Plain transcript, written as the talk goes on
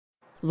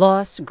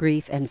Loss,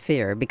 grief, and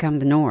fear become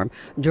the norm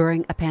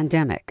during a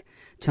pandemic.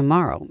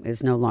 Tomorrow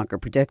is no longer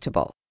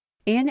predictable.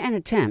 In an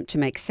attempt to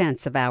make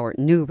sense of our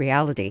new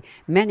reality,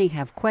 many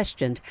have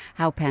questioned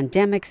how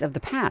pandemics of the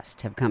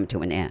past have come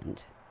to an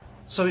end.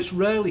 So it's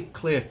rarely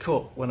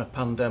clear-cut when a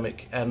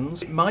pandemic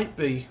ends. It might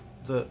be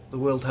that the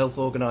World Health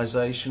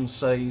Organization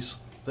says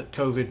that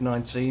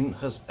COVID-19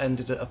 has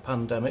ended at a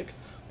pandemic,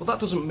 but that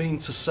doesn't mean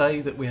to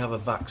say that we have a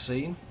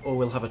vaccine or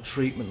we'll have a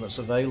treatment that's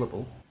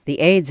available. The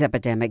AIDS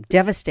epidemic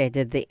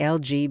devastated the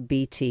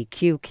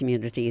LGBTQ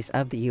communities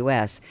of the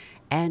U.S.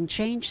 and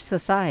changed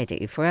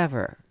society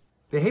forever.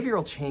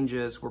 Behavioral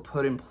changes were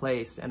put in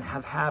place and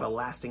have had a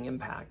lasting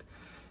impact.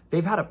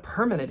 They've had a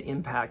permanent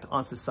impact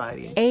on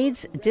society.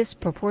 AIDS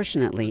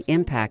disproportionately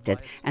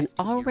impacted an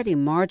already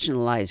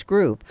marginalized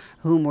group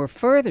whom were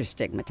further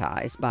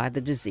stigmatized by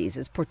the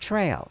disease's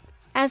portrayal.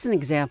 As an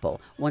example,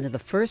 one of the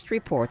first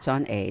reports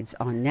on AIDS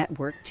on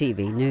network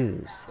TV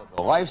news.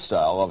 The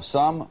lifestyle of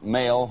some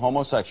male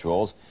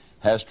homosexuals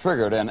has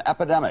triggered an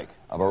epidemic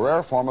of a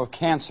rare form of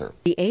cancer.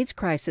 The AIDS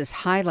crisis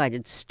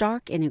highlighted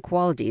stark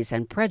inequalities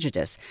and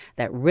prejudice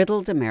that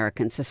riddled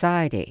American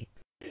society.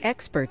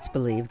 Experts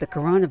believe the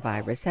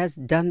coronavirus has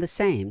done the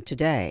same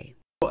today.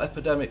 What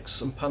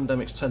epidemics and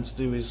pandemics tend to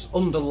do is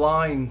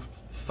underline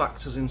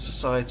factors in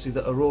society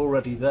that are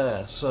already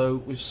there. So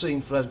we've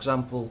seen, for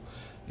example,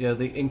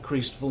 the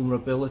increased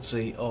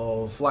vulnerability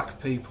of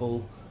black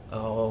people,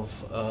 of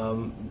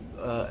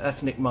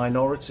ethnic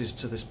minorities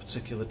to this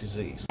particular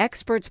disease.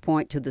 Experts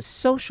point to the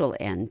social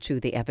end to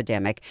the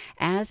epidemic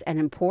as an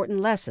important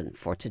lesson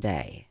for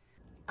today.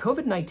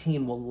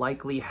 COVID-19 will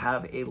likely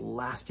have a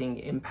lasting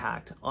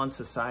impact on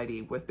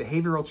society with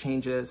behavioral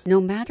changes. No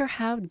matter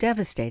how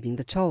devastating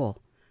the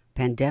toll,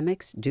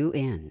 pandemics do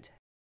end.